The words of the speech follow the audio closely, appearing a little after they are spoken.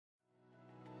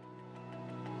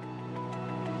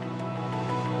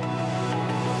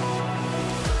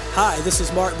Hi, this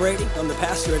is Mark Brady. I'm the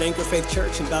pastor at Anchor Faith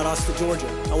Church in Valdosta, Georgia.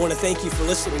 I want to thank you for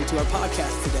listening to our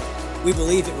podcast today. We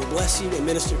believe it will bless you and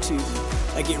minister to you.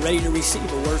 I get ready to receive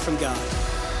a word from God.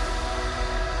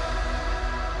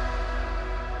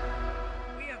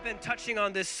 We have been touching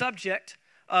on this subject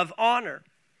of honor.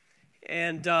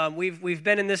 And we've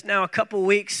been in this now a couple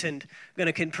weeks and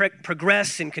going to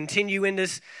progress and continue in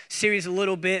this series a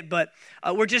little bit. But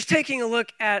we're just taking a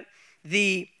look at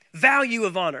the value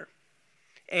of honor.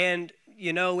 And,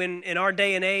 you know, in our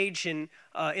day and age and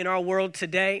in our world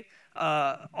today,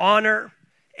 honor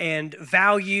and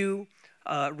value,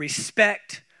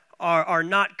 respect are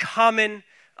not common,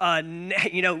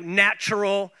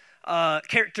 natural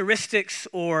characteristics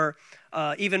or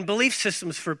even belief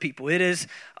systems for people. It is,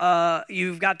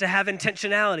 you've got to have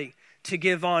intentionality to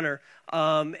give honor.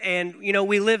 And, you know,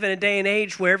 we live in a day and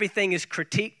age where everything is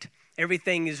critiqued.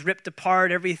 Everything is ripped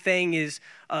apart. Everything is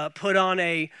put on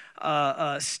a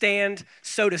stand,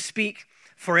 so to speak,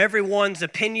 for everyone's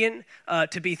opinion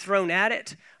to be thrown at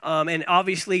it. And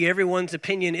obviously, everyone's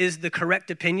opinion is the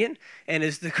correct opinion and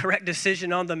is the correct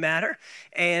decision on the matter.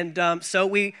 And so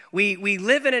we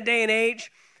live in a day and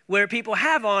age where people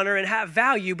have honor and have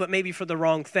value, but maybe for the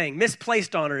wrong thing.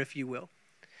 Misplaced honor, if you will.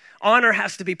 Honor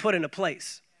has to be put in a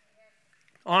place.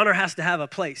 Honor has to have a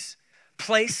place.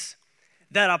 Place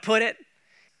that I put it.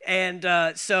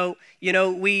 And so, you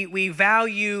know, we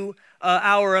value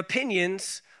our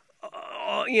opinions,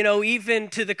 even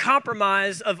to the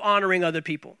compromise of honoring other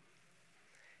people.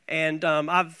 And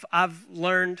I've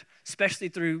learned, especially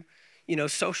through,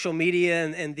 social media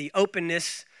and the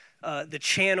openness, the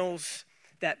channels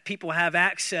that people have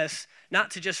access, not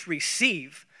to just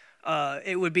receive.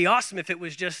 It would be awesome if it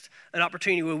was just an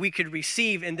opportunity where we could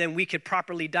receive and then we could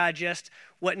properly digest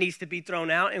what needs to be thrown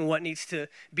out and what needs to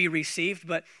be received.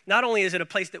 But not only is it a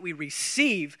place that we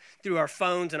receive through our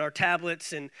phones and our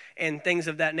tablets and things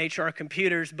of that nature, our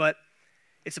computers, but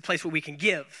it's a place where we can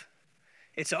give.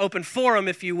 It's an open forum,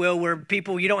 if you will, where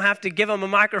people, you don't have to give them a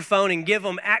microphone and give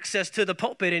them access to the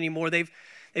pulpit anymore. They've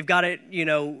got it,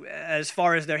 as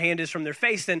far as their hand is from their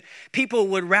face. And people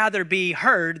would rather be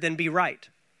heard than be right.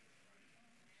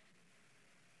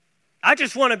 I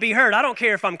just want to be heard. I don't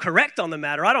care if I'm correct on the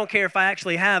matter. I don't care if I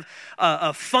actually have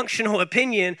a functional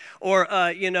opinion or,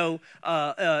 an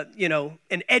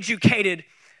educated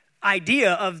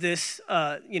idea of this,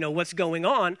 what's going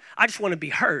on. I just want to be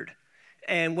heard.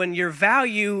 And when your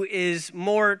value is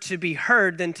more to be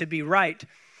heard than to be right,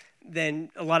 then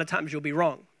a lot of times you'll be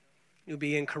wrong. You'll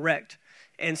be incorrect.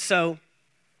 And so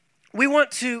we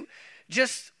want to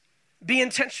just be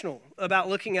intentional about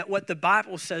looking at what the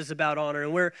Bible says about honor.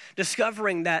 And we're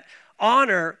discovering that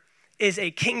honor is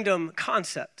a kingdom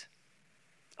concept.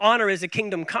 Honor is a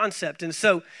kingdom concept. And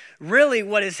so really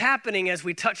what is happening as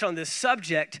we touch on this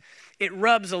subject, it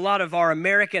rubs a lot of our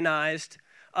Americanized,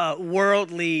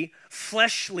 worldly,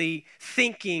 fleshly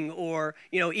thinking or,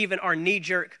 even our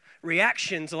knee-jerk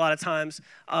reactions a lot of times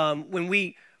when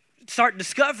we start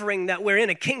discovering that we're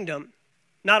in a kingdom,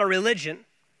 not a religion.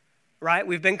 Right?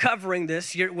 We've been covering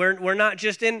this. We're not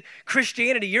just in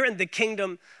Christianity. You're in the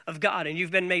kingdom of God, and you've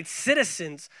been made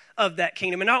citizens of that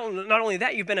kingdom. And not only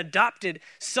that, you've been adopted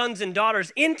sons and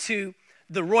daughters into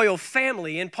the royal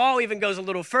family. And Paul even goes a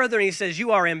little further, and he says,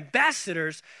 you are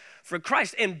ambassadors for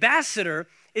Christ. Ambassador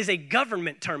is a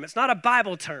government term. It's not a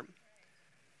Bible term.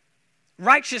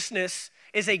 Righteousness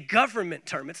is a government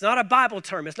term. It's not a Bible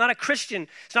term. It's not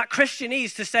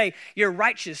Christianese to say you're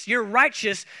righteous. You're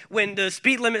righteous when the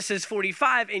speed limit says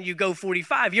 45 and you go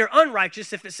 45. You're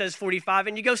unrighteous if it says 45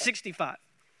 and you go 65.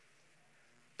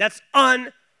 That's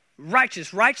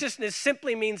unrighteous. Righteousness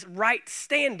simply means right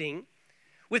standing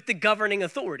with the governing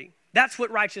authority. That's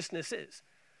what righteousness is.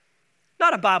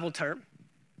 Not a Bible term.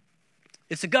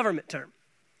 It's a government term.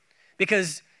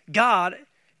 Because God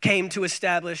came to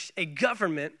establish a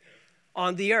government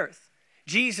on the earth.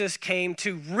 Jesus came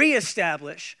to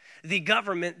reestablish the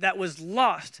government that was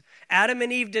lost. Adam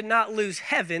and Eve did not lose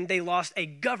heaven. They lost a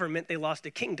government. They lost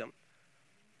a kingdom.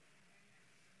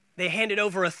 They handed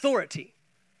over authority.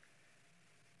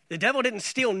 The devil didn't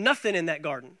steal nothing in that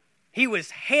garden. He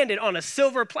was handed on a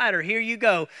silver platter. Here you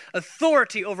go.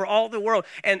 Authority over all the world.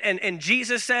 And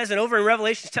Jesus says, and over in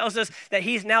Revelation tells us that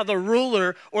he's now the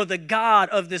ruler or the God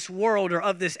of this world or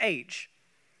of this age.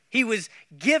 He was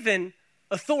given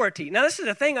authority. Now, this is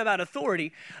the thing about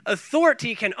authority.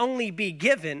 Authority can only be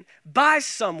given by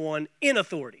someone in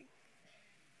authority.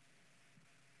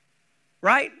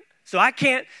 Right? So I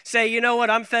can't say, you know what,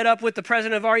 I'm fed up with the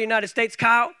president of our United States,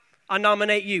 Kyle. I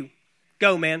nominate you.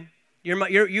 Go, man.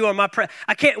 You are my president.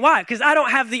 I can't. Why? Because I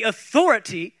don't have the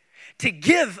authority to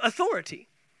give authority.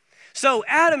 So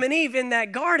Adam and Eve in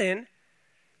that garden,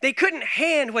 they couldn't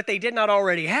hand what they did not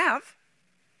already have.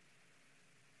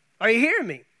 Are you hearing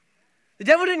me? The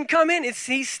devil didn't come in.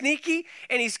 He's sneaky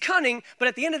and he's cunning. But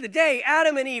at the end of the day,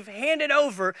 Adam and Eve handed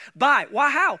over by. Why?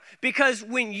 How? Because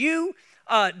when you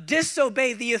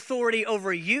disobey the authority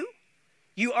over you,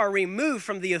 you are removed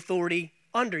from the authority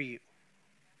under you.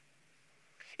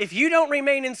 If you don't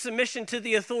remain in submission to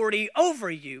the authority over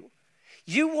you,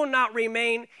 you will not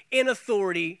remain in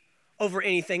authority over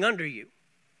anything under you.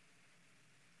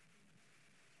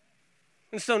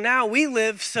 And so now we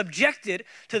live subjected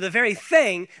to the very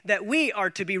thing that we are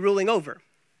to be ruling over.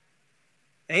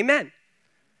 Amen.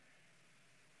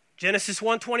 Genesis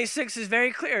 1:26 is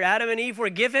very clear. Adam and Eve were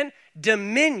given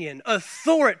dominion,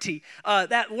 authority.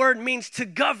 That word means to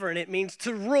govern. It means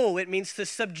to rule. It means to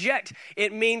subject.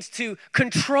 It means to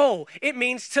control. It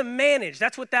means to manage.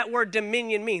 That's what that word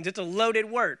dominion means. It's a loaded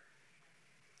word.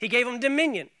 He gave them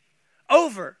dominion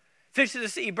over fish of the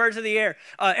sea, birds of the air,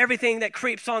 everything that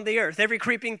creeps on the earth, every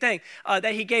creeping thing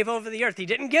that he gave over the earth. He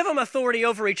didn't give them authority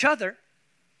over each other.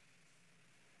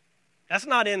 That's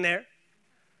not in there.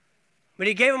 But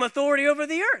he gave them authority over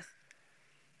the earth.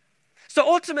 So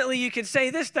ultimately you could say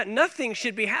this, that nothing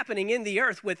should be happening in the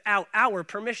earth without our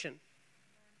permission.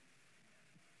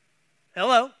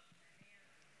 Hello?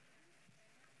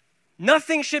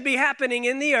 Nothing should be happening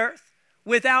in the earth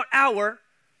without our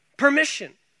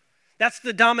permission. That's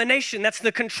the domination, that's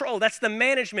the control, that's the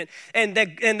management. And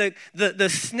the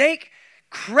snake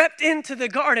crept into the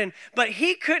garden, but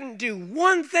he couldn't do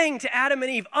one thing to Adam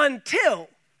and Eve until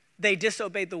they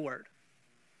disobeyed the word.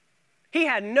 He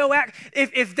had no act.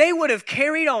 If they would have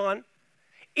carried on,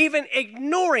 even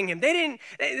ignoring him,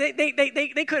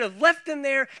 they could have left him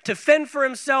there to fend for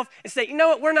himself and say, you know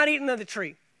what, we're not eating of the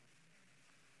tree.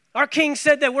 Our king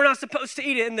said that we're not supposed to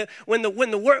eat it. And when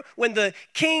the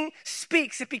king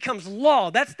speaks, it becomes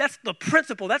law. That's the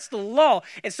principle. That's the law.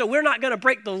 And so we're not going to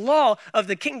break the law of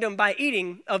the kingdom by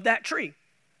eating of that tree.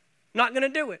 Not going to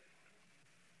do it.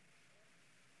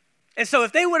 And so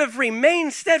if they would have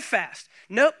remained steadfast,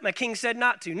 nope, my king said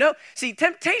not to. No, see,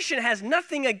 temptation has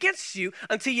nothing against you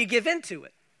until you give into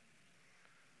it.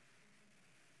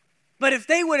 But if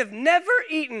they would have never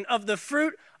eaten of the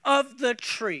fruit of the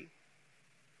tree,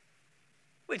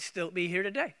 we'd still be here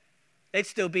today. They'd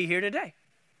still be here today.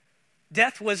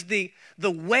 Death was the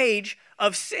wage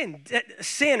of sin.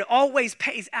 Sin always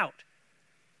pays out.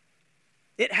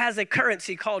 It has a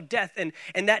currency called death, and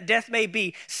that death may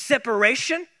be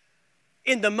separation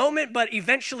in the moment, but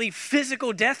eventually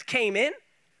physical death came in.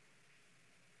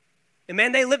 And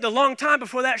man, they lived a long time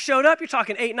before that showed up. You're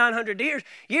talking 800-900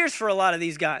 years for a lot of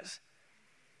these guys.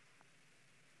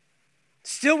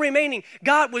 Still remaining.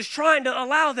 God was trying to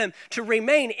allow them to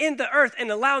remain in the earth and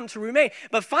allow them to remain.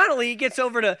 But finally, he gets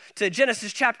over to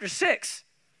Genesis chapter 6.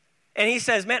 And he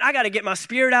says, man, I got to get my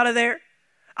spirit out of there.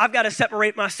 I've got to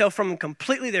separate myself from them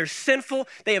completely. They're sinful.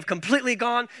 They have completely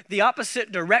gone the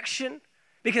opposite direction.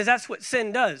 Because that's what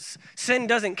sin does. Sin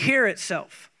doesn't cure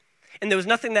itself. And there was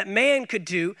nothing that man could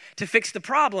do to fix the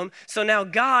problem. So now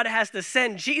God has to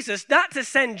send Jesus, not to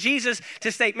send Jesus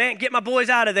to say, man, get my boys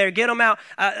out of there, get them out.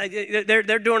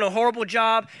 They're doing a horrible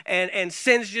job, and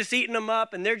sin's just eating them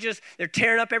up, and they're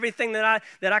tearing up everything that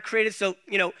I created. So,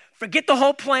 forget the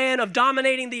whole plan of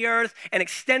dominating the earth and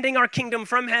extending our kingdom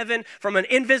from heaven, from an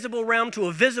invisible realm to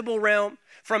a visible realm,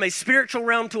 from a spiritual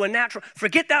realm to a natural.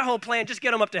 Forget that whole plan, just get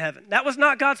them up to heaven. That was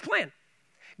not God's plan.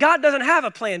 God doesn't have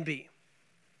a plan B.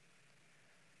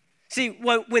 See,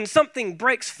 when something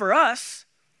breaks for us,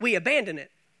 we abandon it.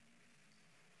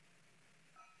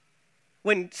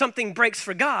 When something breaks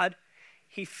for God,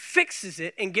 he fixes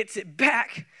it and gets it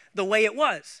back the way it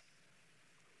was.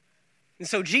 And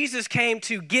so Jesus came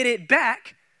to get it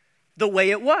back the way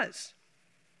it was.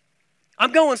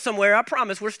 I'm going somewhere, I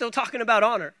promise. We're still talking about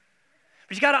honor.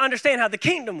 But you got to understand how the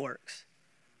kingdom works.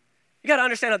 You got to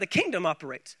understand how the kingdom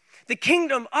operates. The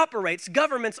kingdom operates,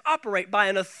 governments operate by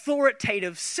an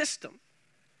authoritative system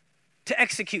to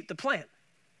execute the plan.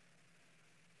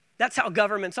 That's how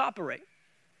governments operate.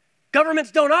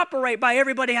 Governments don't operate by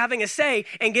everybody having a say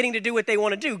and getting to do what they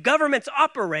want to do. Governments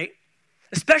operate,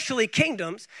 especially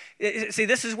kingdoms. See,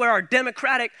 this is where our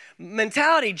democratic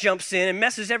mentality jumps in and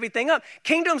messes everything up.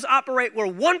 Kingdoms operate where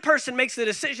one person makes the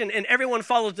decision and everyone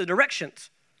follows the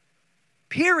directions.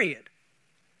 Period.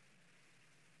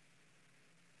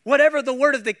 Whatever the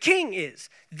word of the king is,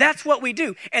 that's what we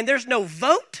do. And there's no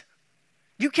vote.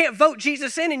 You can't vote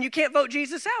Jesus in and you can't vote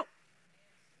Jesus out.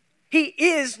 He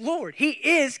is Lord. He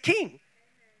is King.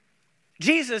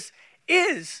 Jesus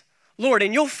is Lord.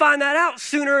 And you'll find that out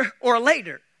sooner or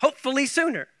later. Hopefully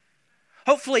sooner.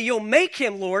 Hopefully you'll make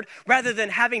him Lord rather than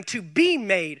having to be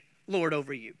made Lord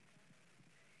over you.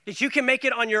 That you can make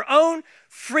it on your own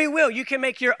free will. You can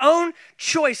make your own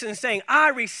choice in saying, I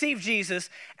receive Jesus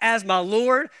as my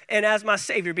Lord and as my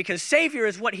Savior, because Savior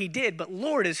is what he did, but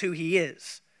Lord is who he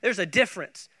is. There's a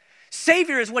difference.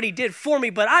 Savior is what he did for me,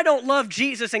 but I don't love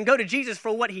Jesus and go to Jesus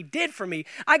for what he did for me.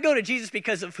 I go to Jesus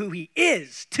because of who he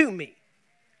is to me.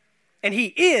 And he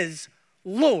is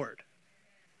Lord.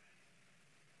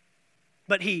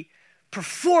 But he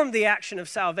performed the action of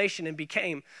salvation and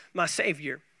became my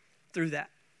Savior through that.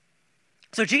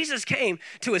 So Jesus came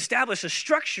to establish a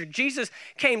structure. Jesus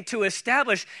came to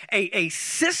establish a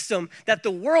system that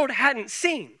the world hadn't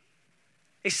seen.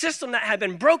 A system that had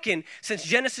been broken since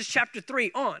Genesis chapter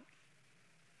 3 on.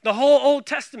 The whole Old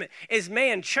Testament is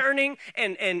man churning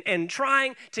and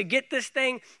trying to get this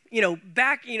thing,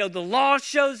 back. The law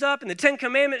shows up and the 10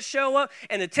 Commandments show up,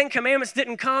 and the 10 Commandments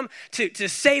didn't come to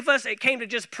save us. It came to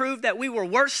just prove that we were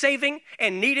worth saving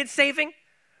and needed saving,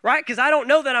 right? Because I don't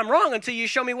know that I'm wrong until you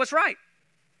show me what's right.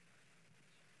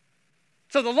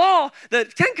 So the law, the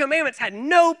 10 Commandments had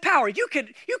no power. You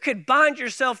could bind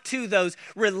yourself to those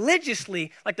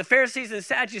religiously, like the Pharisees and the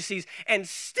Sadducees, and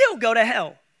still go to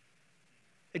hell.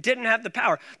 It didn't have the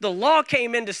power. The law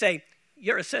came in to say,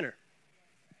 you're a sinner.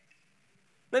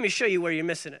 Let me show you where you're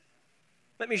missing it.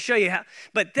 Let me show you how.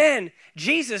 But then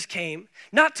Jesus came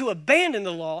not to abandon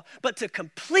the law, but to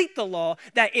complete the law,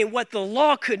 that in what the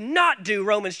law could not do,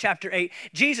 Romans chapter 8,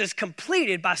 Jesus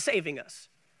completed by saving us.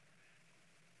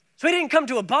 So he didn't come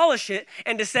to abolish it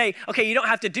and to say, okay, you don't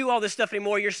have to do all this stuff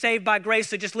anymore. You're saved by grace,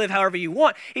 so just live however you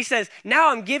want. He says, now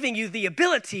I'm giving you the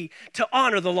ability to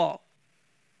honor the law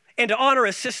and to honor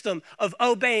a system of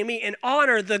obeying me and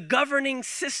honor the governing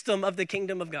system of the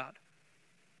kingdom of God.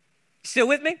 Still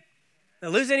with me? Did I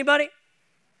lose anybody?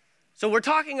 So we're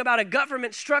talking about a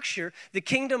government structure. The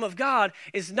kingdom of God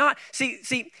is not,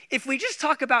 see, if we just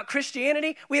talk about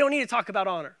Christianity, we don't need to talk about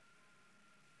honor.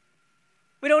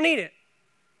 We don't need it.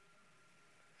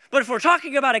 But if we're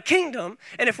talking about a kingdom,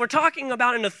 and if we're talking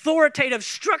about an authoritative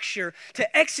structure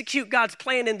to execute God's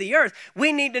plan in the earth,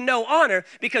 we need to know honor,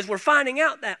 because we're finding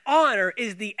out that honor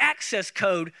is the access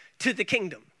code to the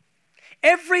kingdom.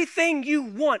 Everything you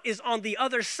want is on the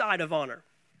other side of honor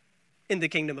in the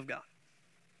kingdom of God.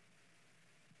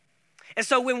 And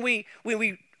so when we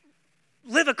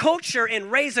live a culture and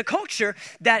raise a culture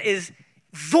that is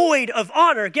void of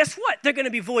honor, guess what? They're going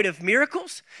to be void of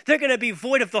miracles. They're going to be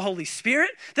void of the Holy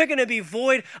Spirit. They're going to be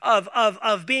void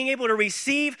of being able to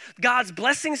receive God's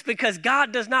blessings, because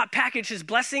God does not package his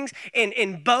blessings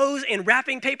in bows and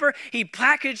wrapping paper. He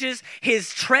packages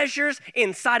his treasures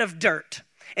inside of dirt.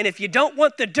 And if you don't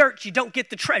want the dirt, you don't get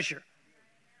the treasure.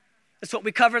 That's what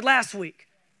we covered last week.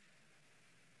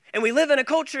 And we live in a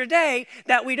culture today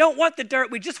that we don't want the dirt,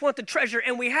 we just want the treasure.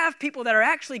 And we have people that are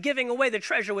actually giving away the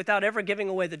treasure without ever giving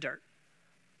away the dirt.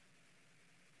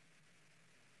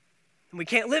 And we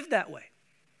can't live that way.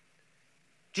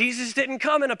 Jesus didn't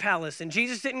come in a palace, and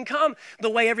Jesus didn't come the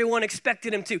way everyone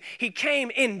expected him to. He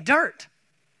came in dirt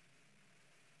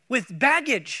with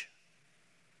baggage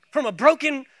from a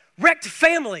broken, wrecked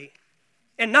family,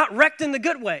 and not wrecked in the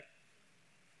good way,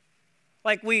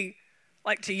 like we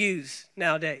like to use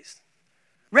nowadays.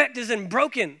 Wrecked as in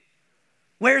broken.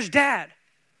 Where's dad?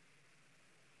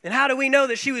 And how do we know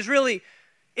that she was really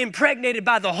impregnated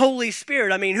by the Holy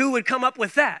Spirit? I mean, who would come up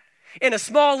with that? In a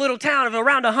small little town of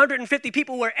around 150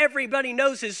 people where everybody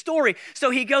knows his story. So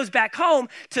he goes back home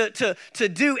to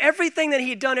do everything that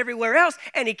he had done everywhere else,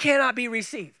 and he cannot be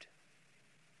received.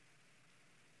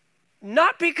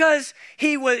 Not because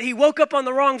he woke up on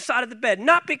the wrong side of the bed.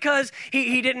 Not because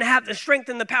he didn't have the strength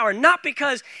and the power. Not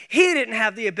because he didn't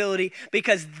have the ability,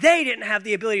 because they didn't have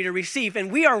the ability to receive.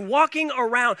 And we are walking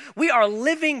around, we are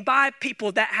living by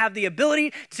people that have the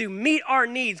ability to meet our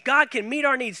needs. God can meet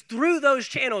our needs through those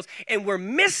channels, and we're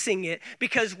missing it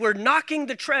because we're knocking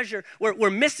the treasure. We're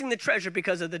missing the treasure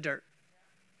because of the dirt.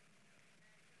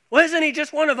 Well, isn't he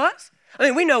just one of us? I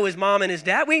mean, we know his mom and his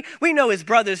dad. We know his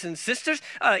brothers and sisters.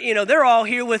 They're all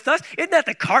here with us. Isn't that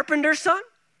the carpenter's son?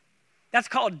 That's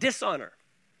called dishonor.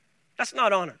 That's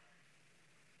not honor.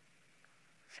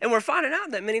 And we're finding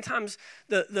out that many times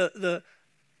the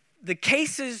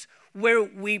cases where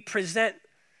we present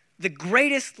the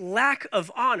greatest lack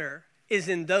of honor is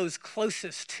in those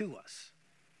closest to us.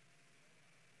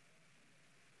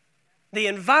 The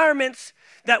environments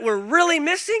that we're really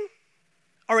missing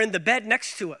are in the bed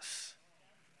next to us.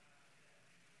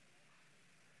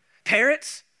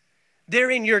 Parents,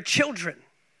 they're in your children,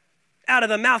 out of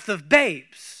the mouth of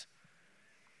babes.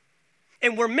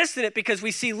 And we're missing it because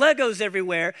we see Legos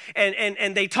everywhere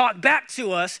and they talk back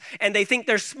to us and they think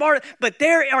they're smart, but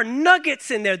there are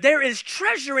nuggets in there. There is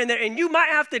treasure in there, and you might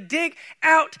have to dig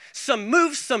out some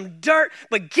dirt,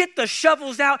 but get the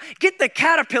shovels out, get the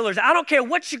caterpillars. I don't care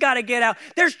what you got to get out.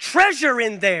 There's treasure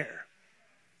in there.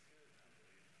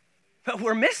 But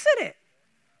we're missing it.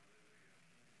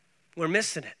 We're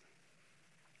missing it.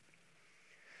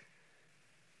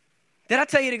 Did I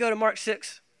tell you to go to Mark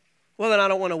 6? Well, then I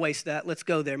don't want to waste that. Let's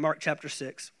go there, Mark chapter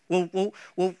 6. We'll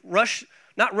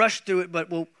not rush through it, but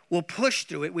we'll push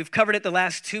through it. We've covered it the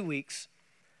last 2 weeks.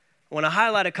 I want to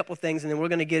highlight a couple things, and then we're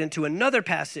going to get into another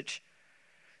passage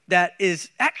that is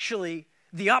actually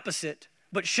the opposite,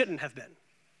 but shouldn't have been.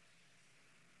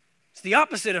 It's the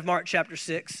opposite of Mark chapter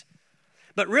 6,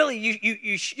 but really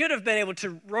you should have been able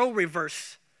to role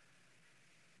reverse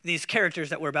these characters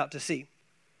that we're about to see.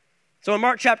 So in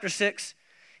Mark chapter 6,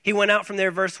 he went out from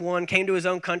there, verse 1, came to his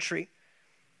own country.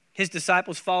 His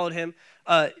disciples followed him.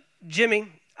 Jimmy,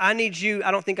 I need you,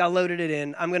 I don't think I loaded it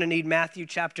in. I'm going to need Matthew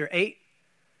chapter 8,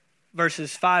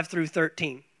 verses 5 through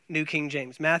 13, New King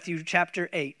James. Matthew chapter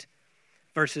 8,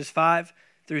 verses 5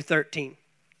 through 13.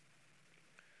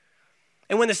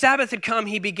 And when the Sabbath had come,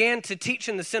 he began to teach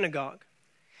in the synagogue.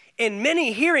 And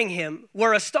many hearing him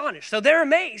were astonished. So they're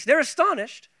amazed, they're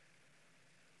astonished.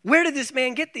 Where did this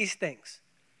man get these things?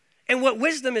 And what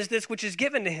wisdom is this which is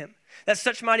given to him, that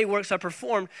such mighty works are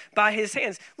performed by his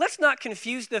hands? Let's not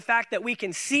confuse the fact that we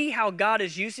can see how God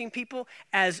is using people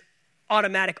as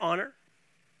automatic honor.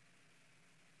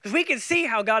 Because we can see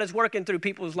how God is working through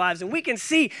people's lives, and we can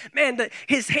see, man, that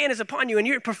his hand is upon you and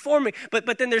you're performing,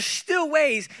 but then there's still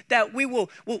ways that we'll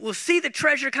see the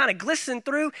treasure kind of glisten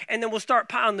through, and then we'll start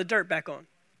piling the dirt back on.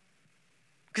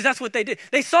 Because that's what they did.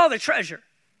 They saw the treasure.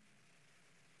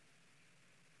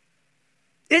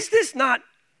 Is this not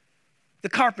the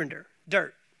carpenter?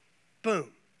 Dirt.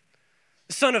 Boom.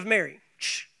 The son of Mary.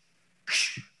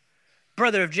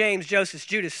 Brother of James, Joseph,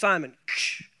 Judas, Simon.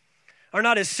 Are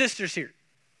not his sisters here?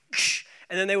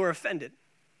 And then they were offended.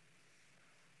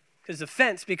 Because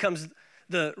offense becomes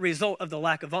the result of the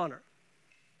lack of honor.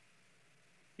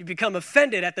 You become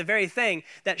offended at the very thing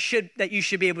that you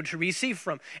should be able to receive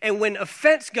from. And when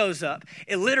offense goes up,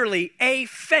 it literally,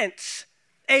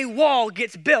 a wall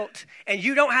gets built, and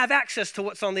you don't have access to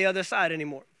what's on the other side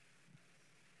anymore.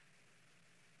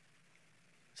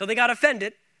 So they got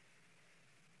offended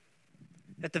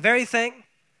at the very thing. I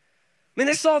mean,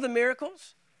 they saw the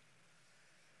miracles.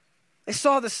 They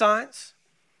saw the signs.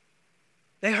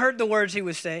 They heard the words he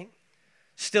was saying,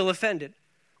 still offended.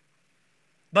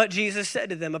 But Jesus said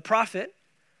to them, a prophet,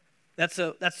 that's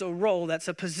a role, that's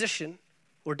a position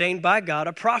ordained by God.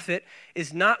 A prophet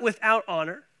is not without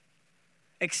honor,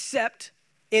 except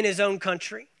in his own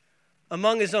country,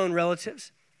 among his own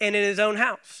relatives, and in his own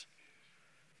house.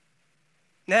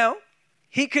 Now,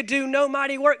 he could do no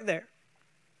mighty work there,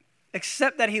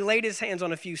 except that he laid his hands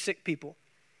on a few sick people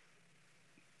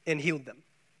and healed them.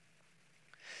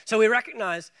 So we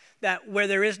recognize that where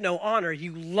there is no honor,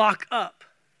 you lock up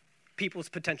people's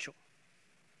potential.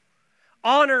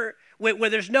 Honor, where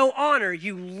there's no honor,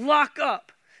 you lock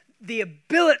up the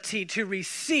ability to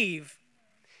receive.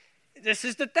 This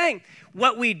is the thing.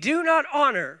 What we do not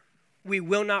honor, we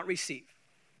will not receive.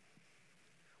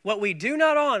 What we do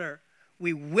not honor,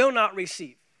 we will not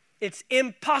receive. It's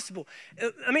impossible.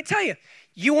 Let me tell you,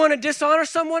 you want to dishonor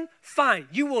someone? Fine.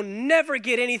 You will never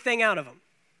get anything out of them.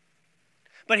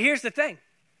 But here's the thing.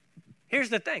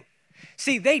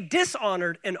 See, they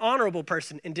dishonored an honorable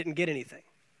person and didn't get anything.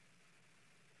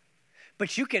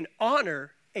 But you can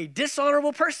honor a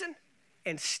dishonorable person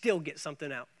and still get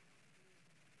something out.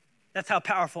 That's how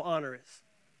powerful honor is.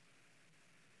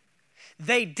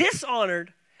 They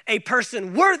dishonored a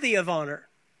person worthy of honor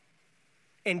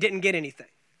and didn't get anything.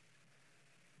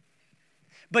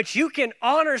 But you can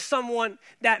honor someone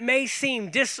that may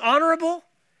seem dishonorable,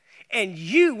 and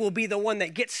you will be the one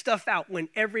that gets stuff out when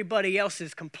everybody else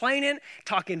is complaining,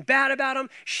 talking bad about them,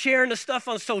 sharing the stuff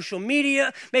on social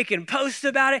media, making posts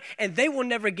about it, and they will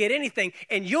never get anything.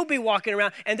 And you'll be walking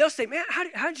around, and they'll say, man,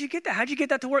 how did you get that? How did you get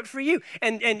that to work for you?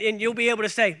 And you'll be able to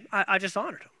say, I just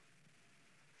honored them.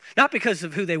 Not because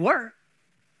of who they were,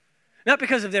 not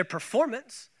because of their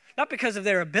performance, not because of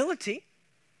their ability,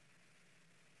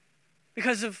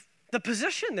 because of the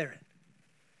position they're in.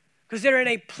 Because they're in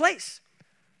a place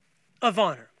of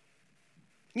honor.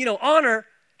 You know, honor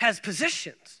has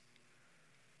positions.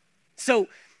 So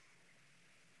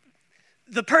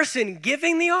the person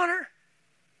giving the honor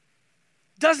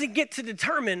doesn't get to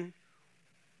determine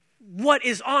what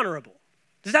is honorable.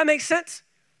 Does that make sense?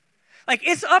 Like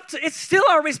it's still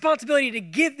our responsibility to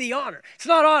give the honor. It's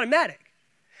not automatic.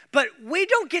 but we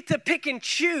don't get to pick and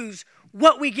choose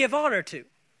what we give honor to.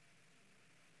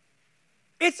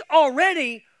 It's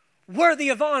already worthy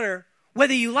of honor,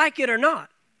 whether you like it or not.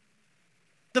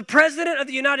 The President of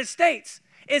the United States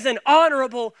is an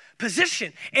honorable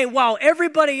position. And while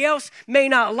everybody else may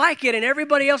not like it and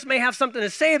everybody else may have something to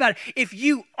say about it, if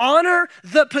you honor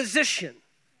the position,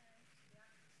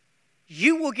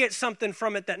 you will get something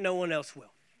from it that no one else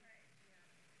will.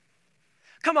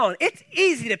 Come on, it's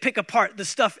easy to pick apart the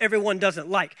stuff everyone doesn't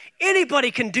like.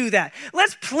 Anybody can do that.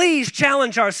 Let's please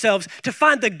challenge ourselves to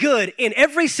find the good in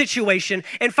every situation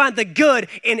and find the good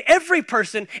in every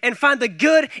person and find the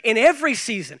good in every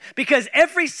season. Because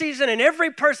every season and every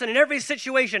person and every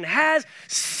situation has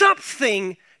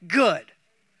something good.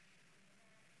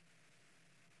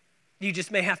 You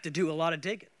just may have to do a lot of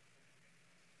digging.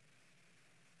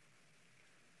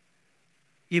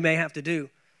 You may have to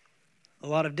do a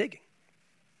lot of digging.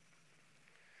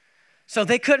 So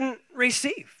they couldn't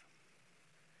receive.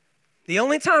 The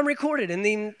only time recorded in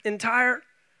the entire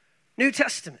New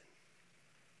Testament.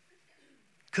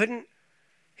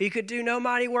 He could do no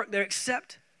mighty work there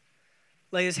except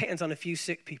lay his hands on a few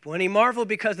sick people. And he marveled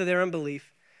because of their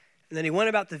unbelief. And then he went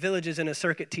about the villages in a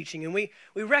circuit teaching. And we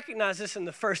recognize this in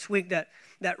the first week that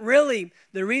really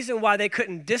the reason why they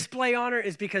couldn't display honor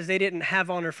is because they didn't have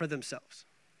honor for themselves.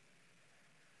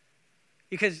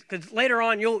 Because later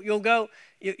on you'll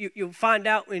find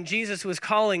out when Jesus was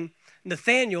calling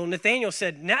Nathanael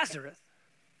said, Nazareth.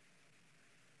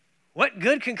 What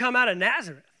good can come out of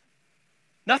Nazareth?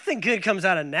 Nothing good comes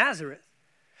out of Nazareth.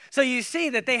 So you see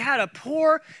that they had a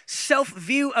poor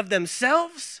self-view of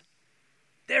themselves.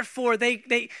 Therefore,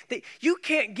 you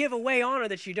can't give away honor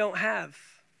that you don't have.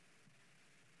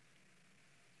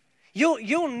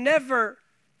 You'll never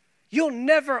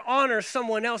honor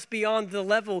someone else beyond the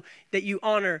level that you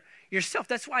honor yourself.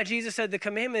 That's why Jesus said the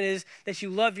commandment is that you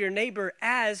love your neighbor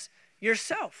as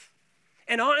yourself.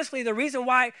 And honestly, the reason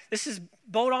why, this is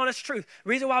bold, honest truth, the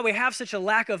reason why we have such a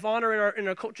lack of honor in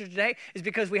our culture today is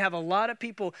because we have a lot of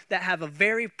people that have a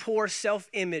very poor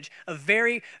self-image, a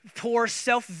very poor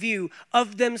self-view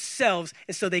of themselves,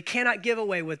 and so they cannot give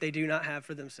away what they do not have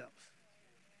for themselves.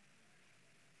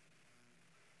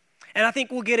 And I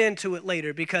think we'll get into it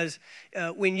later because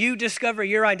when you discover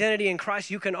your identity in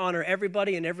Christ, you can honor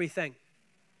everybody and everything.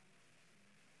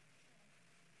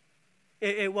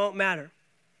 It won't matter.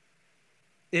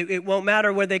 It won't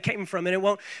matter where they came from, and it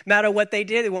won't matter what they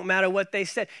did. It won't matter what they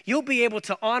said. You'll be able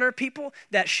to honor people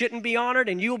that shouldn't be honored,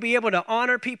 and you'll be able to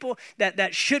honor people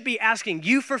that should be asking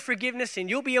you for forgiveness, and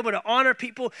you'll be able to honor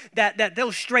people that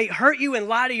they'll straight hurt you and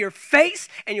lie to your face,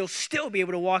 and you'll still be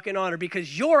able to walk in honor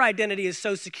because your identity is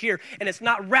so secure, and it's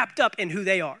not wrapped up in who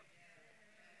they are.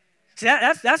 See,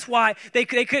 that's why they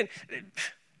couldn't.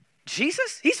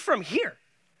 Jesus, he's from here.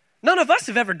 None of us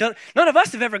have ever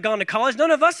gone to college. None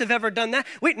of us have ever done that.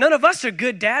 None of us are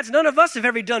good dads. None of us have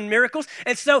ever done miracles.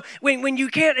 And so when you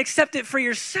can't accept it for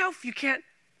yourself, you can't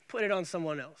put it on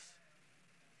someone else.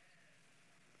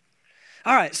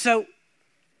 All right, so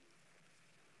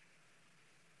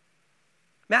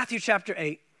Matthew chapter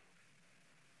 8.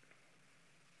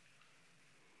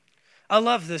 I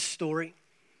love this story.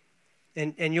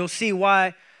 And you'll see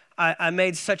why I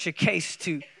made such a case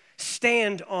to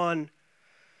stand on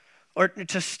or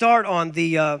to start on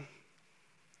the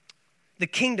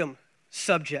kingdom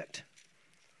subject.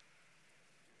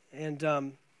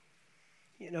 And,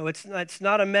 it's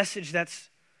not a message that's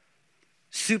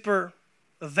super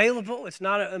available. It's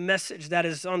not a message that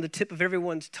is on the tip of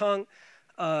everyone's tongue.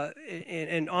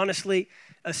 And honestly,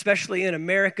 especially in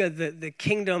America, the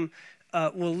kingdom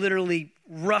will literally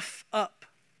rough up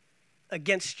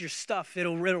against your stuff.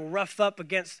 It'll rough up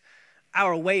against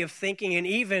our way of thinking. And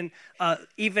even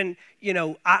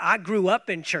I grew up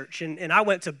in church and I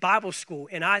went to Bible school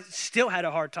and I still had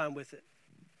a hard time with it.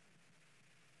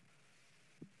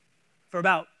 For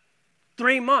about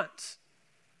 3 months,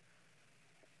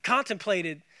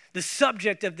 contemplated the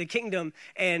subject of the kingdom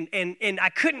and I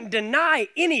couldn't deny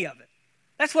any of it.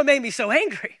 That's what made me so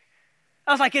angry.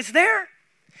 I was like, it's there.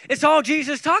 It's all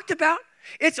Jesus talked about.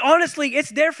 It's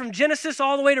there from Genesis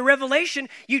all the way to Revelation.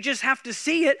 You just have to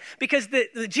see it because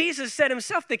Jesus said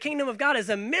himself, the kingdom of God is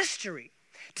a mystery.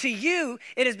 To you,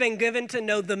 it has been given to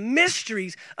know the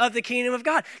mysteries of the kingdom of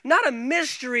God. Not a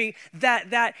mystery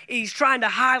that he's trying to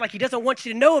hide like he doesn't want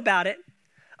you to know about it.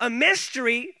 A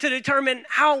mystery to determine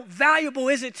how valuable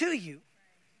is it to you.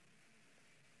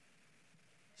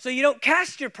 So you don't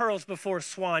cast your pearls before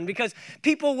swine, because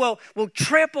people will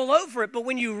trample over it. But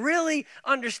when you really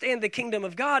understand the kingdom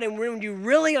of God, and when you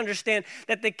really understand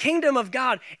that the kingdom of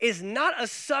God is not a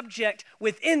subject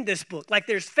within this book, like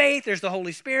there's faith, there's the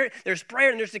Holy Spirit, there's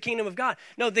prayer, and there's the kingdom of God.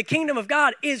 No, the kingdom of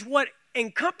God is what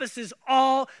encompasses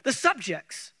all the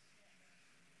subjects.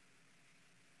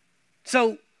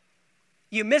 So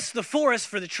you miss the forest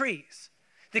for the trees.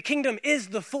 The kingdom is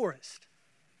the forest.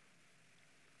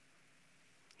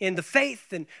 In the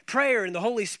faith and prayer and the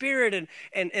Holy Spirit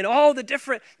and all the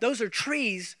different, those are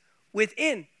trees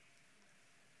within.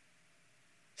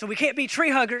 So we can't be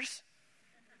tree huggers.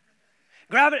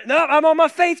 Grab it. No, I'm on my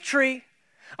faith tree.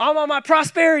 I'm on my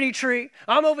prosperity tree.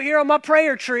 I'm over here on my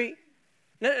prayer tree.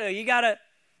 No,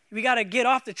 we gotta get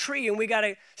off the tree, and we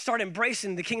gotta start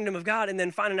embracing the kingdom of God, and then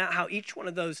finding out how each one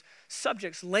of those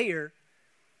subjects layer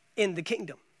in the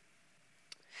kingdom.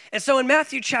 And so in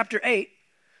Matthew chapter 8,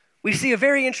 we see a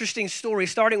very interesting story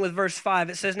starting with verse 5.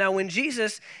 It says, now when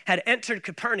Jesus had entered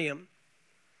Capernaum,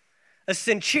 a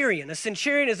centurion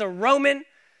is a Roman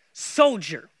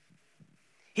soldier.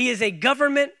 He is a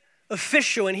government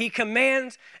official, and he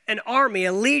commands an army,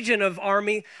 a legion of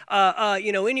army,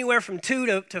 anywhere from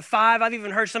 2 to 5. I've even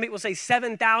heard some people say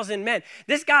 7,000 men.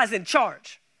 This guy's in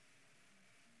charge.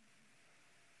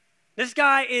 This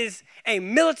guy is a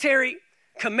military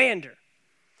commander.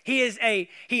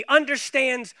 He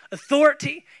understands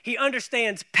authority. He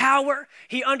understands power.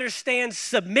 He understands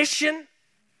submission.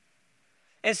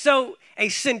 And so a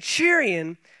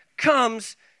centurion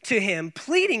comes to him,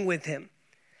 pleading with him,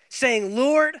 saying,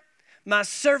 Lord, my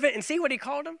servant, and see what he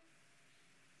called him?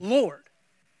 Lord.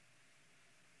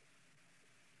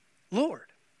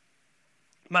 Lord,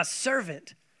 my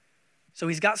servant, so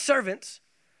he's got servants,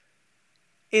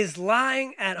 is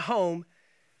lying at home,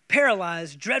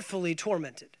 paralyzed, dreadfully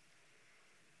tormented.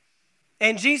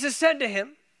 And Jesus said to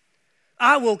him,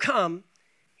 I will come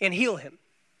and heal him.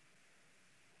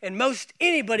 And most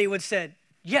anybody would have said,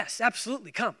 yes,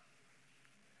 absolutely, come.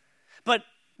 But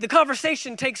the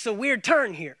conversation takes a weird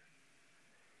turn here.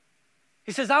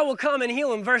 He says, I will come and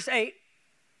heal him. Verse 8,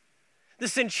 the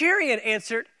centurion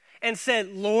answered and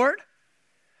said, Lord,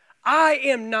 I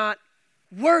am not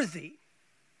worthy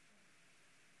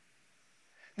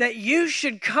that you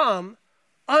should come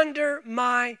under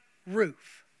my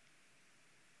roof.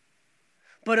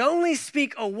 But only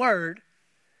speak a word,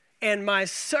 and my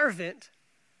servant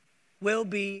will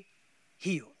be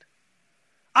healed.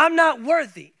 I'm not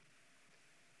worthy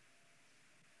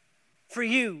for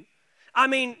you. I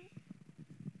mean,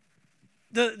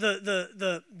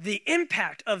 the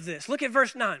impact of this. Look at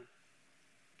verse 9.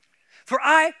 For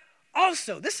I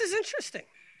also, this is interesting.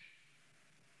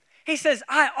 He says,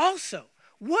 I also.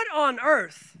 What on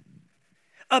earth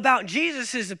about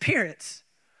Jesus' appearance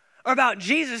or about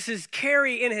Jesus'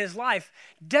 carry in his life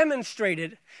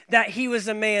demonstrated that he was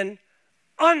a man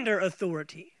under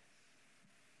authority,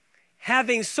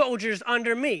 having soldiers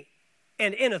under me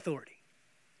and in authority?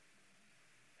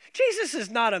 Jesus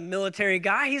is not a military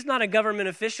guy. He's not a government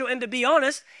official. And to be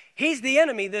honest, he's the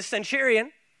enemy, this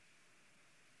centurion.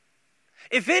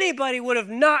 If anybody would have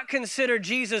not considered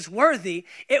Jesus worthy,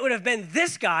 it would have been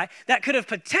this guy that could have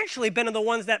potentially been the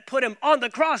ones that put him on the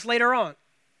cross later on.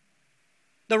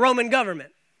 The Roman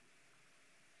government.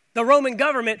 The Roman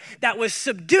government that was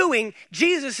subduing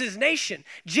Jesus' nation.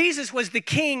 Jesus was the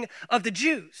king of the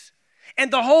Jews. And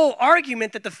the whole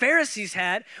argument that the Pharisees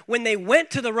had when they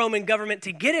went to the Roman government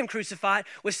to get him crucified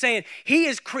was saying he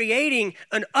is creating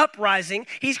an uprising.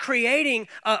 He's creating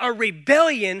a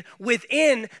rebellion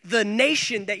within the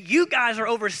nation that you guys are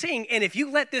overseeing. And if you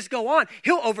let this go on,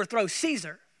 he'll overthrow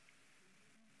Caesar.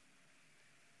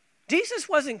 Jesus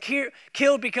wasn't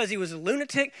killed because he was a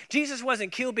lunatic. Jesus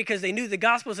wasn't killed because they knew the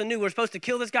Gospels and knew we're supposed to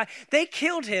kill this guy. They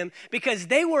killed him because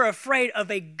they were afraid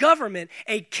of a government,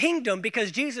 a kingdom,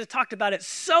 because Jesus talked about it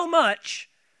so much.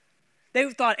 They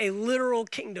thought a literal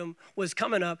kingdom was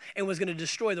coming up and was going to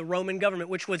destroy the Roman government,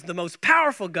 which was the most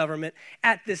powerful government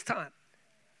at this time.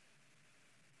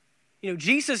 You know,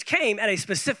 Jesus came at a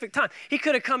specific time. He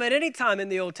could have come at any time in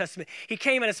the Old Testament. He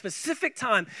came at a specific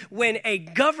time when a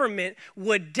government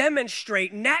would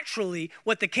demonstrate naturally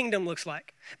what the kingdom looks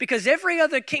like. Because every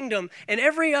other kingdom and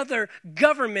every other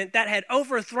government that had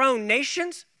overthrown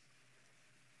nations,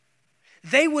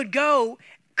 they would go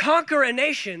conquer a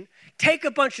nation, take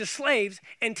a bunch of slaves,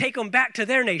 and take them back to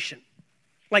their nation,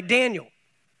 like Daniel.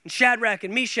 And Shadrach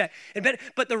and Meshach.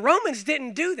 But the Romans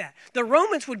didn't do that. The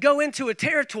Romans would go into a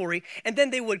territory and then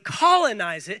they would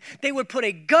colonize it. They would put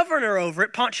a governor over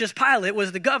it. Pontius Pilate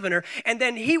was the governor. And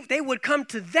then they would come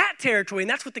to that territory, and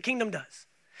that's what the kingdom does.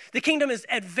 The kingdom is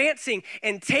advancing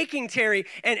and taking Terry,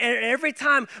 and every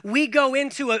time we go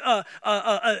into a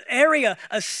area,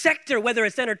 a sector, whether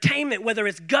it's entertainment, whether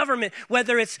it's government,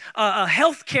 whether it's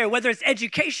healthcare, whether it's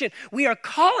education, we are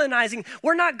colonizing.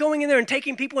 We're not going in there and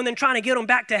taking people and then trying to get them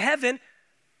back to heaven.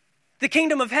 The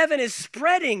kingdom of heaven is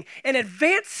spreading and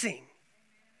advancing,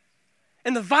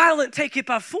 and the violent take it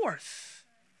by force.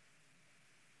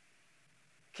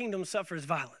 Kingdom suffers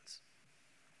violence.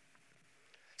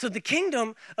 So the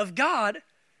kingdom of God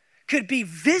could be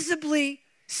visibly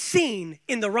seen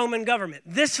in the Roman government.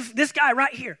 This guy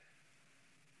right here.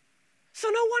 So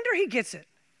no wonder he gets it.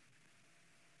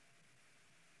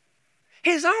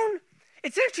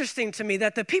 It's interesting to me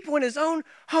that the people in his own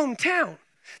hometown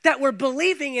that were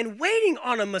believing and waiting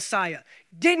on a Messiah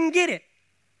didn't get it.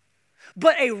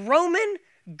 But a Roman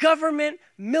government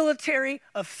military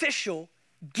official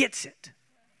gets it.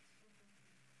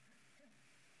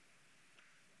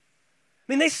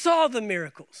 I mean, they saw the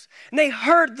miracles, and they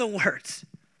heard the words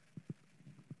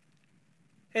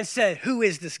and said, who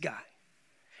is this guy?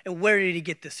 And where did he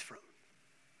get this from?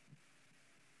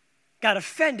 Got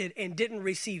offended and didn't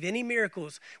receive any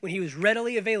miracles when he was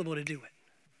readily available to do it.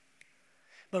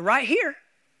 But right here,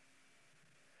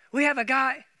 we have a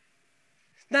guy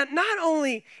that not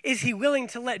only is he willing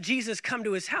to let Jesus come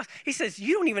to his house, he says,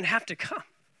 you don't even have to come.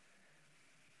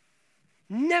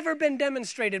 Never been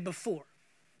demonstrated before.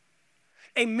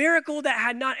 A miracle that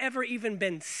had not ever even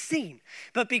been seen.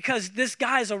 But because this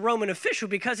guy is a Roman official,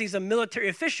 because he's a military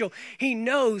official, he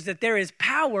knows that there is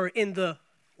power in the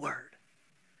word.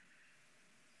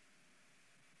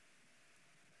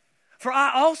 For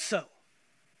I also,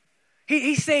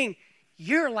 he's saying,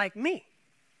 you're like me.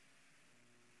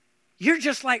 You're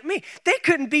just like me. They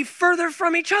couldn't be further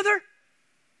from each other.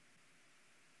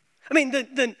 I mean,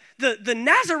 the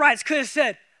Nazarites could have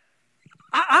said,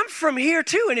 I'm from here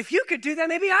too, and if you could do that,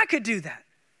 maybe I could do that.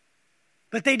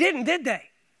 But they didn't, did they?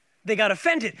 They got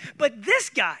offended. But this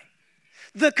guy,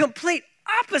 the complete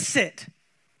opposite,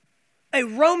 a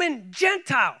Roman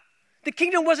Gentile. The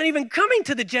kingdom wasn't even coming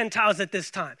to the Gentiles at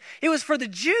this time. It was for the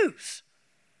Jews.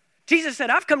 Jesus said,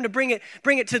 I've come to bring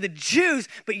it to the Jews,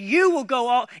 but you will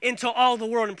go into all the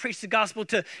world and preach the gospel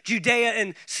to Judea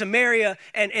and Samaria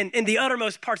and the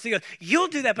uttermost parts of the earth. You'll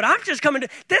do that, but I'm just coming to,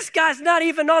 this guy's not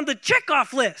even on the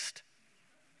checkoff list.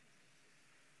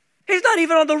 He's not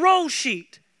even on the roll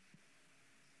sheet.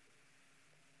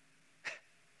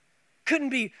 Couldn't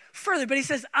be further, but he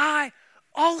says, I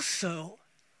also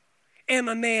am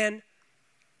a man.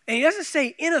 And he doesn't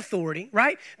say in authority,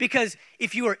 right? Because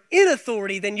if you are in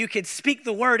authority, then you could speak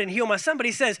the word and heal my son. But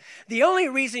he says, the only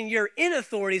reason you're in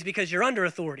authority is because you're under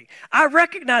authority. I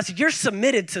recognize that you're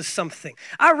submitted to something.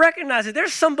 I recognize that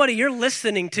there's somebody you're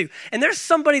listening to. And there's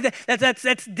somebody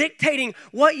that's dictating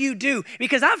what you do.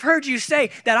 Because I've heard you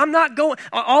say that I'm not going,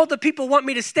 all the people want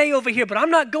me to stay over here, but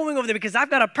I'm not going over there because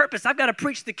I've got a purpose. I've got to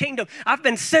preach the kingdom. I've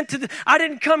been sent to I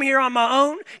didn't come here on my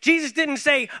own. Jesus didn't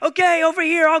say, okay, over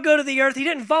here, I'll go to the earth. He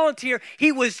didn't volunteer.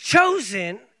 He was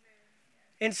chosen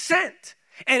and sent.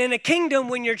 And in a kingdom,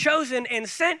 when you're chosen and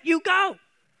sent, you go.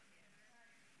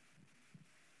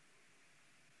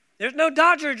 There's no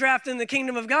Dodger draft in the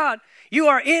kingdom of God. You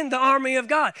are in the army of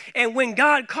God. And when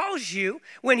God calls you,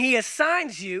 when he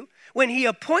assigns you, when he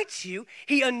appoints you,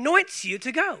 he anoints you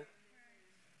to go.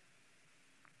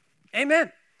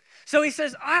 Amen. So he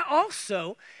says, I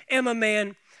also am a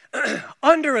man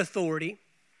under authority,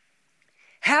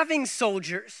 having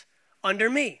soldiers under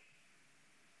me.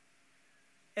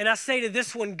 And I say to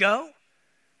this one, go,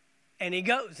 and he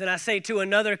goes. And I say to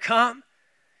another, come,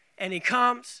 and he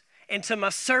comes. And to my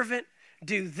servant,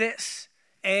 do this,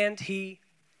 and he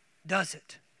does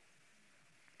it.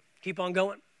 Keep on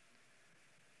going.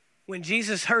 When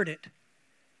Jesus heard it,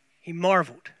 he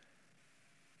marveled.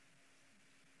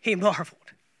 He marveled.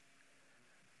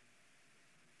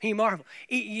 He marveled.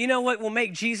 You know what will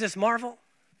make Jesus marvel?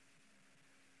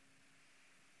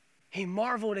 He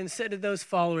marveled and said to those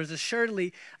followers,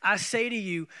 assuredly, I say to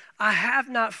you, I have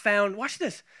not found, watch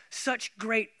this, such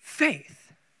great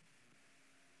faith.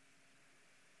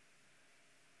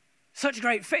 Such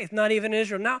great faith, not even in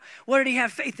Israel. Now, what did he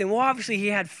have faith in? Well, obviously he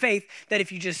had faith that if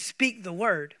you just speak the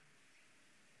word,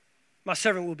 my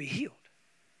servant will be healed.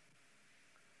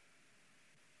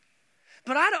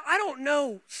 But I don't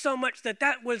know so much that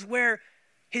was where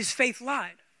his faith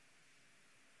lied.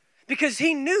 Because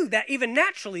he knew that even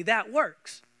naturally that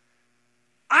works.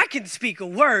 I can speak a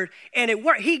word and it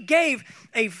worked. He gave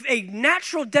a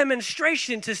natural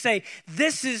demonstration to say,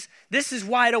 this is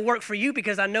why it'll work for you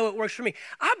because I know it works for me.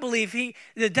 I believe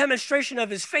the demonstration of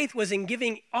his faith was in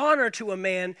giving honor to a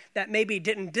man that maybe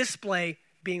didn't display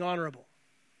being honorable.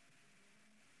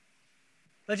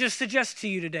 I just suggest to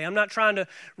you today. I'm not trying to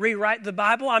rewrite the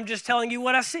Bible. I'm just telling you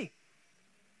what I see.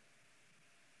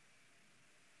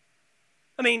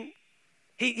 I mean,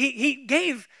 he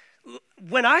gave,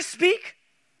 when I speak,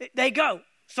 they go.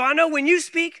 So I know when you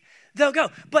speak, they'll go.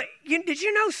 But did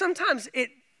you know sometimes it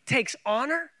takes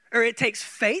honor or it takes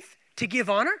faith to give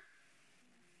honor?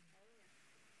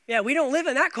 Yeah, we don't live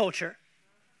in that culture.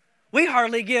 We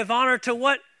hardly give honor to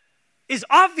what is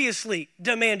obviously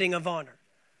demanding of honor.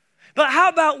 But how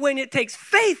about when it takes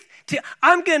faith to,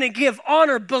 I'm going to give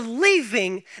honor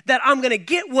believing that I'm going to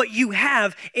get what you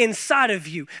have inside of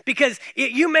you. Because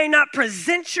you may not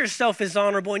present yourself as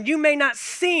honorable and you may not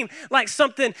seem like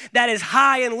something that is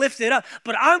high and lifted up,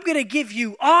 but I'm going to give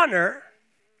you honor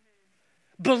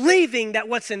believing that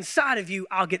what's inside of you,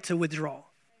 I'll get to withdraw.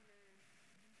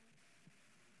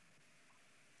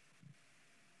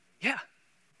 Yeah,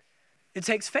 it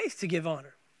takes faith to give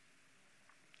honor.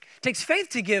 It takes faith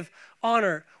to give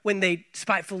honor when they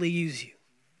spitefully use you.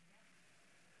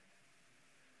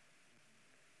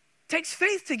 It takes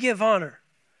faith to give honor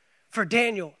for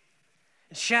Daniel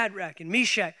and Shadrach and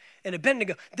Meshach and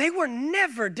Abednego. They were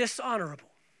never dishonorable.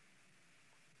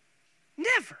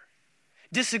 Never.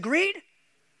 Disagreed?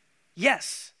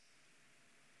 Yes.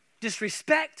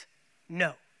 Disrespect?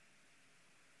 No.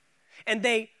 And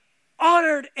they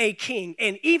honored a king,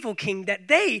 an evil king that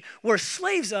they were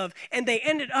slaves of, and they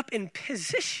ended up in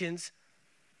positions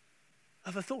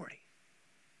of authority.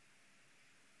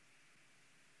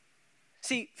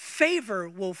 See, favor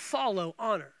will follow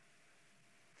honor.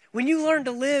 When you learn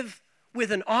to live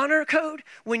with an honor code,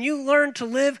 when you learn to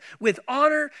live with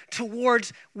honor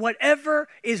towards whatever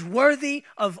is worthy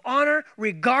of honor,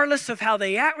 regardless of how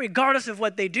they act, regardless of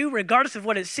what they do, regardless of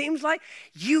what it seems like,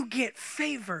 you get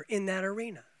favor in that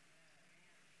arena.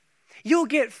 You'll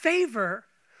get favor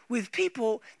with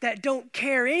people that don't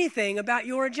care anything about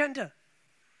your agenda.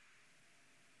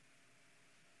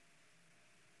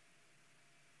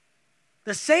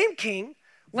 The same king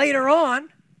later on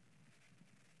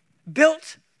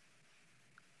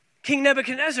King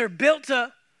Nebuchadnezzar built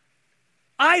an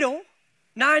idol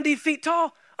 90 feet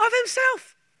tall of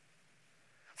himself.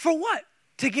 For what?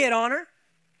 To get honor.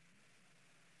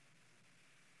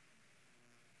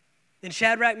 And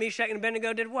Shadrach, Meshach, and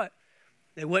Abednego did what?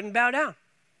 They wouldn't bow down.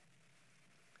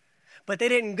 But they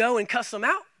didn't go and cuss them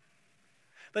out.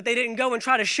 But they didn't go and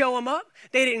try to show them up.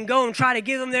 They didn't go and try to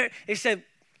give them they said,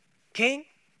 King,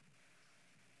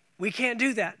 we can't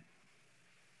do that.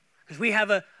 Because we have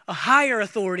a higher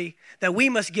authority that we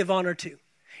must give honor to.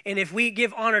 And if we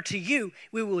give honor to you,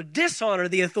 we will dishonor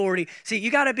the authority. See, you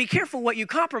got to be careful what you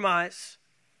compromise.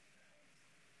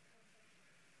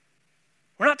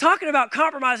 We're not talking about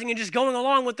compromising and just going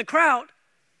along with the crowd.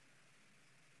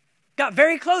 Got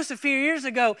very close a few years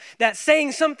ago that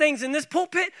saying some things in this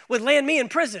pulpit would land me in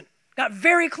prison. Got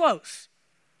very close.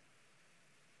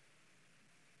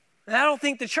 And I don't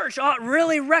think the church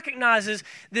really recognizes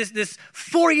this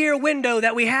 4-year window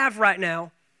that we have right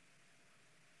now.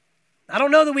 I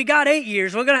don't know that we got 8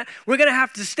 years. We're gonna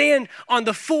have to stand on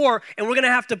the 4, and we're gonna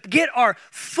have to get our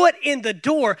foot in the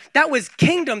door. That was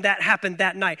kingdom that happened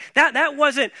that night. That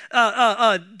wasn't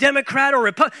a Democrat or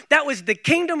Republican. That was the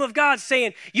kingdom of God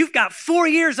saying, "You've got 4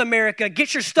 years, America.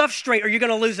 Get your stuff straight, or you're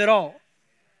gonna lose it all."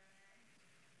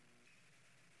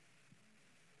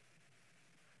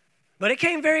 But it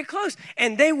came very close,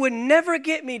 and they would never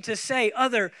get me to say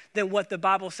other than what the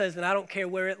Bible says, and I don't care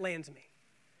where it lands me.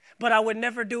 But I would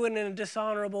never do it in a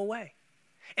dishonorable way.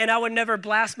 And I would never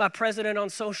blast my president on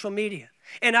social media.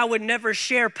 And I would never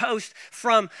share posts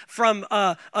from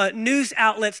news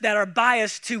outlets that are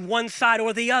biased to one side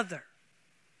or the other.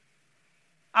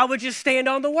 I would just stand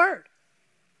on the word.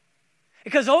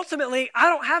 Because ultimately, I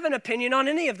don't have an opinion on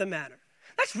any of the matter.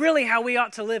 That's really how we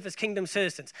ought to live as kingdom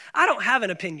citizens. I don't have an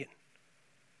opinion.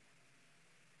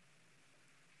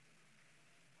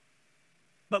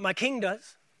 But my king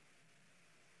does.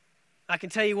 I can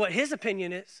tell you what his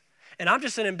opinion is. And I'm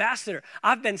just an ambassador.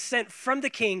 I've been sent from the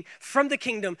king, from the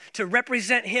kingdom, to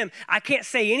represent him. I can't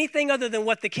say anything other than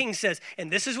what the king says.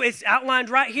 And it's outlined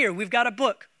right here. We've got a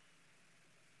book.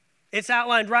 It's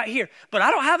outlined right here. But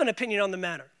I don't have an opinion on the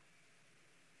matter.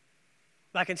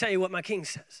 But I can tell you what my king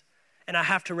says. And I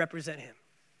have to represent him.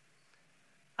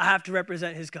 I have to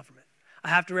represent his government. I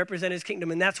have to represent his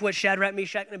kingdom. And that's what Shadrach,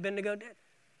 Meshach, and Abednego did.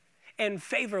 And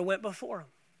favor went before him.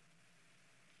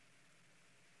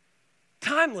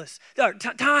 Timeless,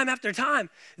 time after time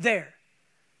there.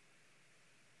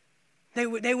 They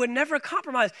would never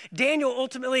compromise. Daniel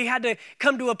ultimately had to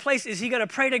come to a place, is he going to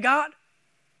pray to God?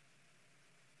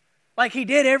 Like he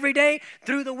did every day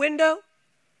through the window?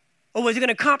 Or was he going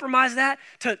to compromise that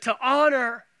to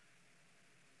honor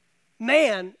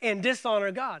man and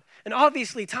dishonor God. And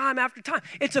obviously, time after time,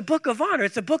 it's a book of honor.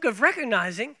 It's a book of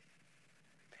recognizing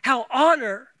how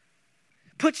honor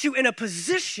puts you in a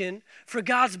position for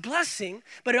God's blessing,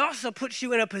 but it also puts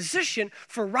you in a position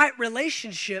for right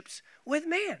relationships with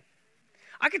man.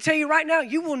 I can tell you right now,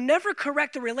 you will never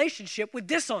correct a relationship with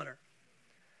dishonor,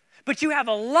 but you have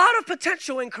a lot of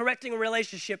potential in correcting a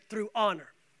relationship through honor.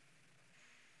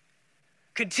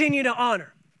 Continue to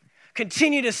honor.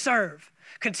 Continue to serve.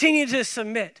 Continue to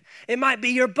submit. It might be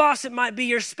your boss. It might be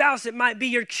your spouse. It might be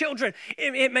your children.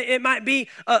 It might be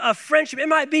a friendship. It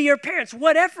might be your parents.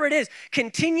 Whatever it is,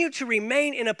 continue to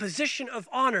remain in a position of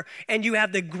honor, and you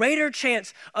have the greater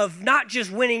chance of not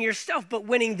just winning yourself, but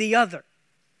winning the other.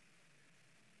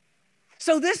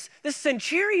 So this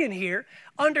centurion here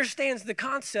understands the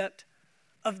concept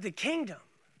of the kingdom.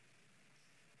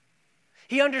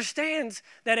 He understands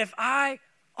that if I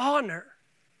honor,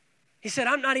 he said,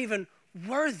 I'm not even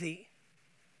worthy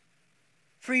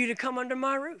for you to come under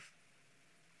my roof.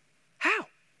 How? I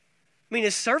mean,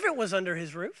 his servant was under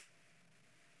his roof.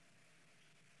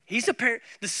 He's a parent.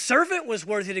 The servant was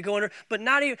worthy to go under, but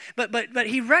not even. But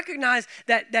he recognized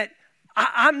that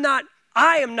I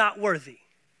am not worthy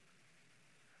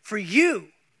for you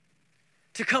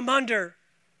to come under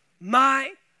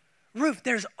my roof.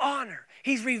 There's honor.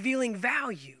 He's revealing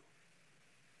value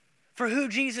for who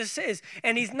Jesus is,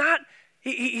 and he's not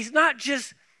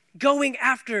just going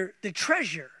after the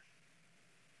treasure.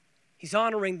 He's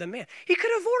honoring the man. He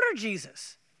could have ordered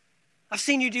Jesus. I've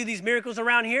seen you do these miracles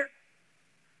around here.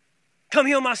 Come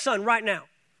heal my son right now.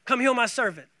 Come heal my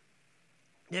servant.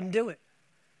 Didn't do it.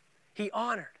 He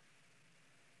honored.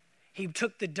 He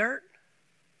took the dirt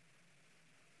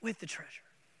with the treasure.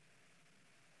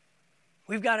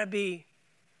 We've got to be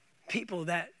people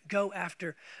that go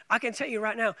after. I can tell you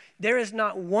right now, there is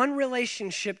not one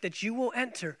relationship that you will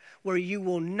enter where you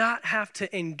will not have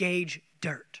to engage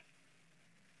dirt.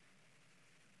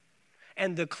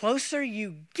 And the closer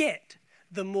you get,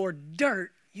 the more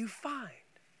dirt you find.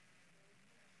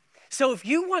 So if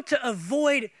you want to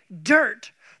avoid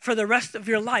dirt for the rest of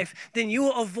your life, then you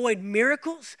will avoid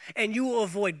miracles, and you will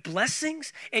avoid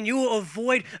blessings, and you will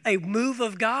avoid a move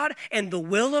of God and the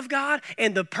will of God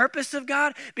and the purpose of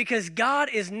God, because God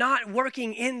is not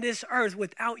working in this earth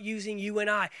without using you and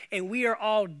I. And we are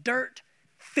all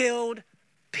dirt-filled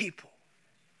people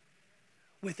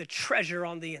with a treasure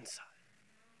on the inside.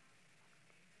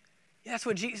 Yeah, that's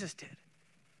what Jesus did.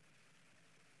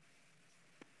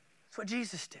 That's what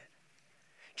Jesus did.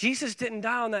 Jesus didn't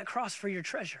die on that cross for your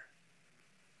treasure.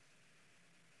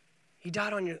 He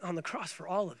died on the cross for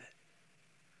all of it.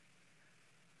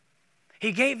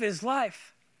 He gave his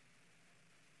life,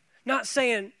 not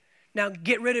saying, now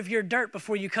get rid of your dirt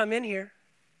before you come in here.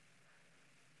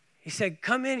 He said,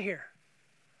 come in here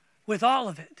with all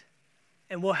of it,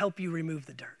 and we'll help you remove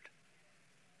the dirt.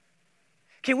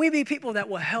 Can we be people that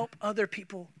will help other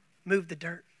people move the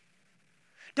dirt?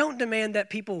 Don't demand that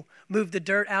people move the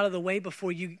dirt out of the way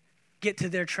before you get to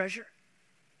their treasure.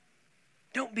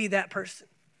 Don't be that person.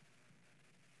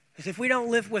 Because if we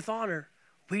don't live with honor,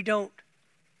 we don't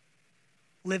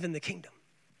live in the kingdom.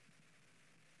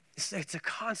 It's a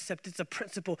concept, it's a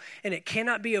principle, and it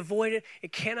cannot be avoided,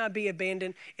 it cannot be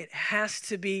abandoned, it has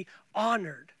to be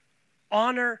honored.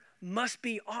 Honor must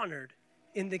be honored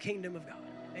in the kingdom of God.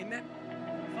 Amen.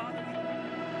 Father,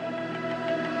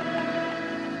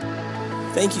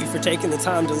 thank you for taking the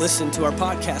time to listen to our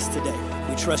podcast today.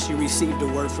 We trust you received a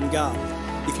word from God.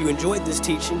 If you enjoyed this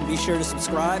teaching, be sure to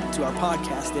subscribe to our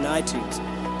podcast in iTunes.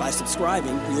 By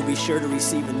subscribing, you'll be sure to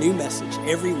receive a new message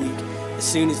every week as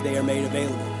soon as they are made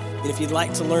available. And if you'd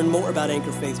like to learn more about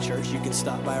Anchor Faith Church, you can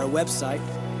stop by our website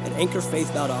at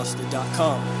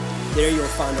anchorfaith.austin.com. There you'll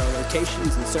find our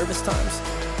locations and service times,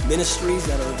 ministries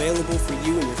that are available for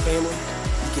you and your family.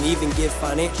 You can even give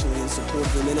financially in support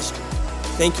of the ministry.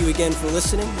 Thank you again for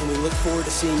listening, and we look forward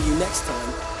to seeing you next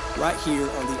time right here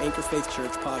on the Anchor Faith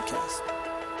Church podcast.